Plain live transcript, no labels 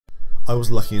I was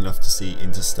lucky enough to see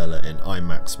Interstellar in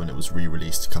IMAX when it was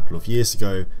re-released a couple of years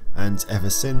ago, and ever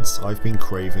since I've been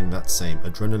craving that same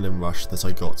adrenaline rush that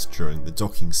I got during the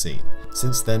docking scene.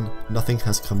 Since then, nothing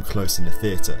has come close in the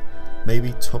theatre.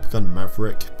 Maybe Top Gun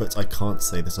Maverick, but I can't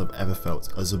say that I've ever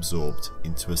felt as absorbed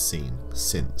into a scene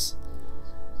since.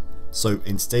 So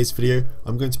in today's video,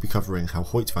 I'm going to be covering how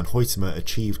Hoyte van Hoytema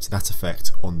achieved that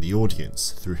effect on the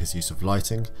audience through his use of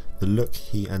lighting, the look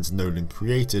he and Nolan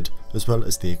created, as well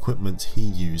as the equipment he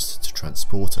used to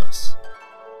transport us.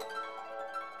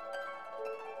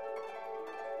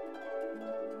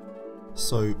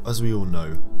 So, as we all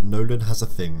know, Nolan has a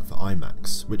thing for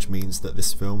IMAX, which means that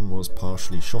this film was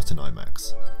partially shot in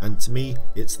IMAX, and to me,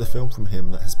 it's the film from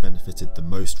him that has benefited the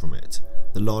most from it.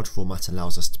 The large format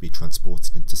allows us to be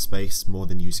transported into space more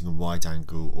than using a wide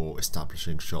angle or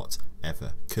establishing shot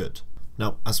ever could.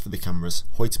 Now, as for the cameras,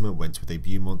 Hoytema went with a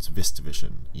Beaumont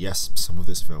VistaVision. Yes, some of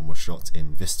this film was shot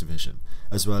in VistaVision,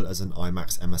 as well as an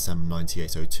IMAX MSM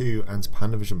 9802 and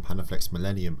Panavision Panaflex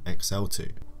Millennium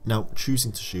XL2. Now,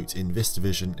 choosing to shoot in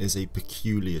VistaVision is a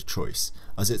peculiar choice,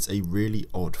 as it's a really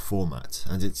odd format,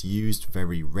 and it's used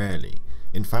very rarely.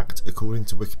 In fact, according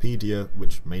to Wikipedia,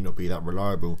 which may not be that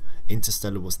reliable,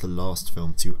 Interstellar was the last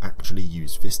film to actually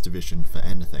use VistaVision for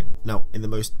anything. Now, in the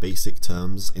most basic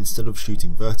terms, instead of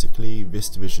shooting vertically,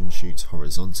 VistaVision shoots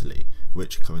horizontally,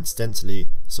 which coincidentally,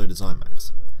 so does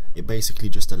IMAX. It basically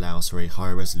just allows for a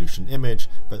higher resolution image,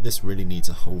 but this really needs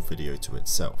a whole video to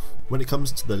itself. When it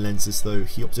comes to the lenses though,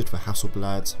 he opted for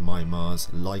Hasselblad, Maimar's,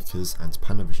 Leica's and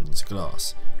Panavision's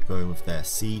glass, going with their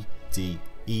C, D,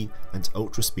 E and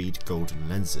ultra speed golden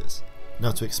lenses.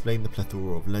 Now, to explain the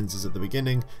plethora of lenses at the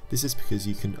beginning, this is because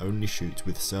you can only shoot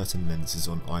with certain lenses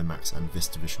on IMAX and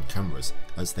VistaVision cameras,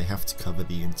 as they have to cover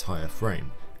the entire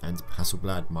frame, and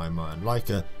Hasselblad, Maimar and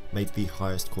Leica made the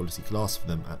highest quality glass for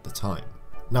them at the time.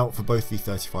 Now, for both the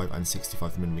 35 and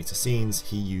 65mm scenes,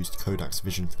 he used Kodak's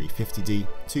Vision 350D,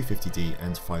 250D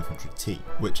and 500T,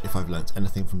 which, if I've learnt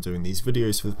anything from doing these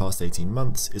videos for the past 18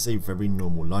 months, is a very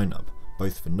normal lineup,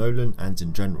 both for Nolan and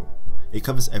in general. It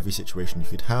covers every situation you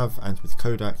could have, and with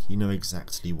Kodak you know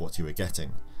exactly what you are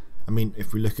getting. I mean,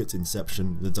 if we look at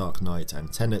Inception, The Dark Knight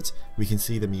and Tenet, we can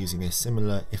see them using a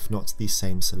similar, if not the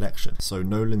same selection, so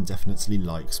Nolan definitely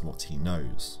likes what he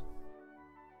knows.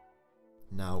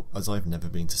 Now, as I've never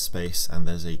been to space, and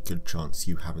there's a good chance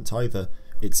you haven't either,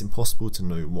 it's impossible to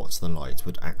know what the light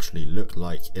would actually look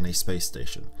like in a space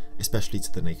station, especially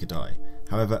to the naked eye.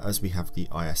 However, as we have the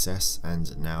ISS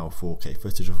and now 4K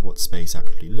footage of what space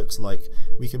actually looks like,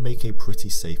 we can make a pretty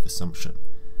safe assumption.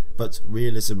 But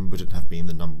realism wouldn't have been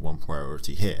the #1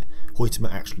 priority here. Hoytema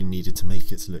actually needed to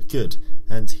make it look good,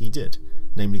 and he did,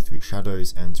 namely through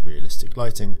shadows and realistic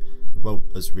lighting, well,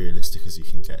 as realistic as you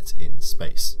can get in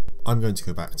space. I'm going to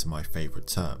go back to my favourite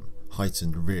term,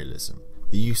 heightened realism.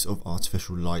 The use of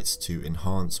artificial lights to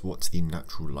enhance what the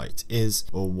natural light is,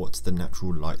 or what the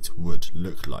natural light would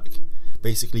look like.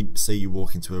 Basically, say you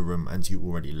walk into a room and you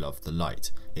already love the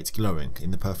light. It's glowing in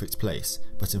the perfect place,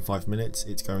 but in 5 minutes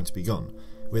it's going to be gone.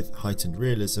 With heightened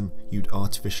realism, you'd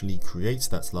artificially create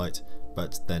that light,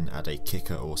 but then add a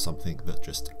kicker or something that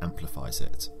just amplifies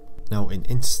it. Now, in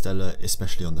Interstellar,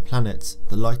 especially on the planets,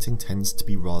 the lighting tends to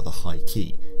be rather high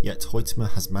key, yet Hoytema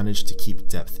has managed to keep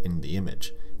depth in the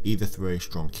image, either through a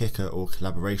strong kicker or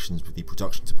collaborations with the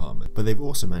production department, but they've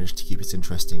also managed to keep it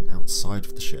interesting outside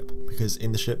of the ship, because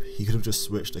in the ship he could have just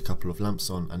switched a couple of lamps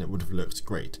on and it would have looked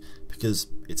great, because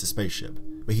it's a spaceship.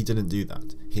 But he didn't do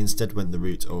that. He instead went the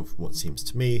route of what seems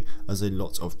to me as a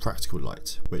lot of practical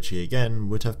light, which he again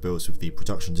would have built with the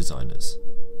production designers.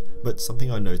 But something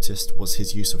I noticed was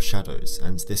his use of shadows,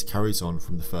 and this carries on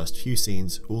from the first few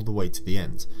scenes all the way to the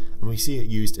end, and we see it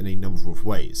used in a number of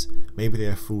ways. Maybe they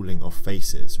are falling off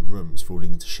faces, rooms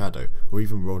falling into shadow, or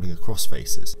even rolling across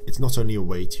faces. It's not only a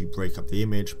way to break up the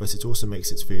image, but it also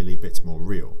makes it feel a bit more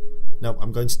real. Now,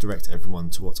 I'm going to direct everyone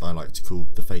to what I like to call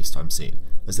the FaceTime scene,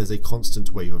 as there's a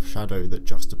constant wave of shadow that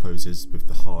juxtaposes with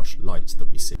the harsh light that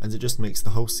we see, and it just makes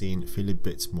the whole scene feel a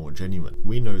bit more genuine.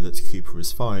 We know that Cooper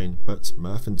is fine, but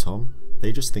Murph and Tom,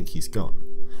 they just think he's gone.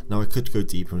 Now, I could go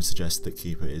deeper and suggest that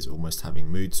Cooper is almost having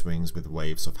mood swings with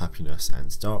waves of happiness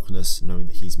and darkness, knowing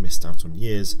that he's missed out on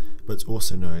years, but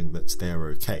also knowing that they are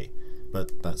okay.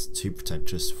 But that's too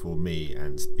pretentious for me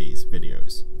and these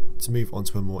videos. To move on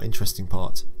to a more interesting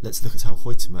part, let's look at how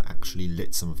Hoytema actually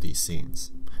lit some of these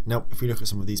scenes. Now, if we look at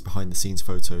some of these behind the scenes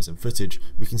photos and footage,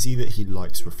 we can see that he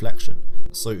likes reflection.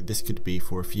 So this could be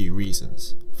for a few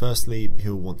reasons. Firstly,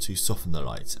 he'll want to soften the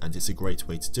light, and it's a great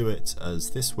way to do it, as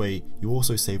this way you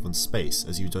also save on space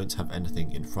as you don't have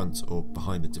anything in front or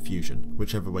behind the diffusion,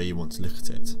 whichever way you want to look at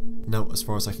it. Now, as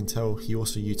far as I can tell, he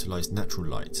also utilised natural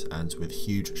light, and with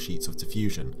huge sheets of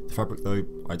diffusion. The fabric though,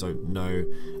 I don't know.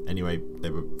 Anyway, they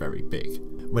were very big.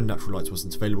 When natural light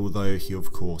wasn't available though, he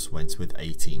of course went with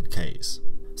 18Ks.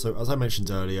 So as I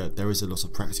mentioned earlier, there is a lot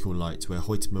of practical light where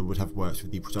Hoytema would have worked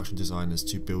with the production designers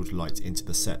to build light into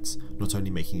the sets, not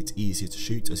only making it easier to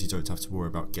shoot as you don't have to worry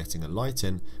about getting a light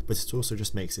in, but it also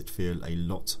just makes it feel a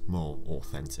lot more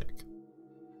authentic.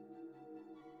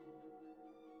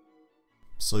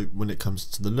 So when it comes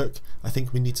to the look, I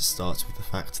think we need to start with the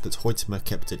fact that Hoytema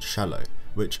kept it shallow,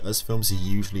 which, as films are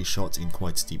usually shot in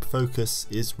quite deep focus,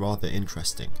 is rather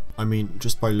interesting. I mean,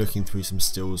 just by looking through some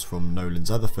stills from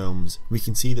Nolan's other films, we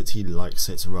can see that he likes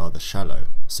it rather shallow,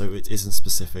 so it isn't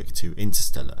specific to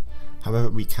Interstellar. However,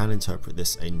 we can interpret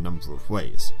this a number of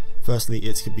ways. Firstly,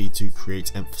 it could be to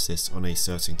create emphasis on a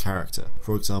certain character,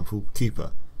 for example,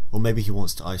 Cooper, or maybe he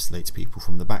wants to isolate people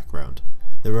from the background.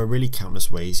 There are really countless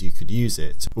ways you could use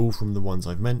it, all from the ones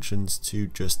I've mentioned to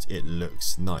just it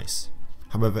looks nice.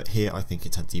 However, here I think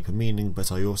it had deeper meaning,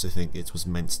 but I also think it was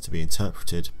meant to be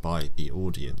interpreted by the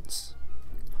audience.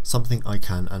 Something I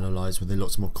can analyse with a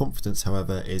lot more confidence,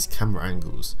 however, is camera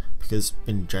angles, because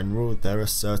in general there are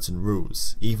certain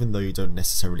rules, even though you don't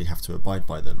necessarily have to abide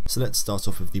by them. So let's start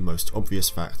off with the most obvious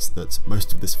fact that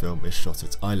most of this film is shot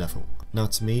at eye level. Now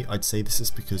to me, I'd say this is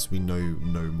because we know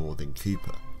no more than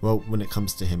Cooper. Well, when it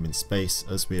comes to him in space,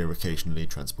 as we are occasionally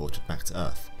transported back to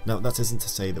Earth. Now that isn't to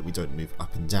say that we don't move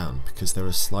up and down, because there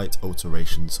are slight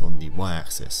alterations on the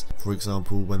y-axis, for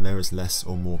example when there is less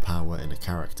or more power in a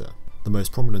character. The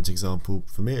most prominent example,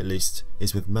 for me at least,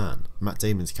 is with Man, Matt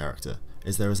Damon's character,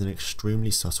 as there is an extremely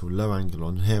subtle low angle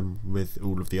on him, with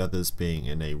all of the others being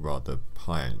in a rather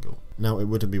high angle. Now it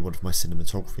wouldn't be one of my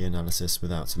cinematography analysis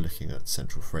without looking at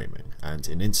central framing, and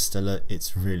in Interstellar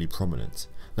it's really prominent.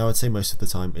 Now I'd say most of the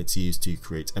time it's used to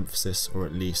create emphasis, or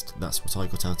at least that's what I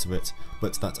got out of it,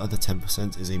 but that other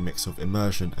 10% is a mix of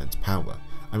immersion and power.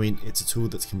 I mean, it's a tool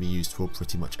that can be used for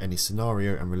pretty much any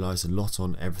scenario and relies a lot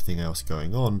on everything else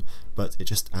going on, but it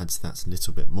just adds that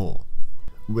little bit more.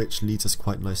 Which leads us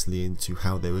quite nicely into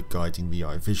how they were guiding the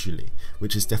eye visually,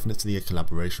 which is definitely a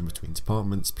collaboration between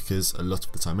departments because a lot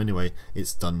of the time anyway,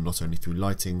 it's done not only through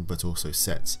lighting but also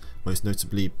sets, most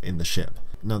notably in the ship.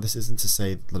 Now this isn't to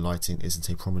say that the lighting isn't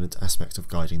a prominent aspect of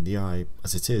guiding the eye,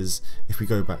 as it is if we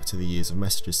go back to the Years of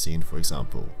Messages scene for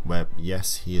example, where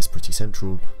yes, he is pretty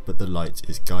central, but the light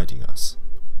is guiding us.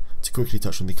 To quickly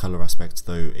touch on the colour aspect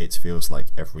though, it feels like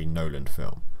every Nolan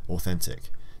film,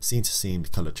 authentic. Scene to scene, the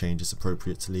colour changes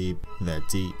appropriately, they're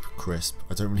deep, crisp.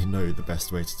 I don't really know the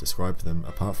best way to describe them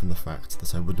apart from the fact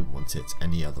that I wouldn't want it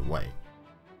any other way.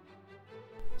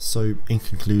 So, in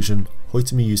conclusion,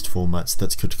 Hoytema used formats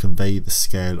that could convey the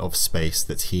scale of space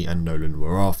that he and Nolan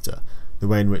were after. The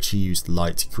way in which he used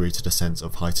light created a sense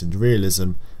of heightened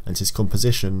realism, and his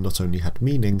composition not only had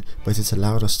meaning, but it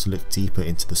allowed us to look deeper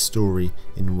into the story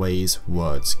in ways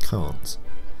words can't.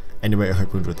 Anyway, I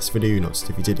hope you enjoyed this video.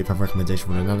 If you did, if you have a recommendation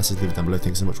for an analysis, leave it down below.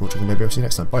 Thanks so much for watching, and maybe I'll see you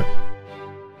next time. Bye!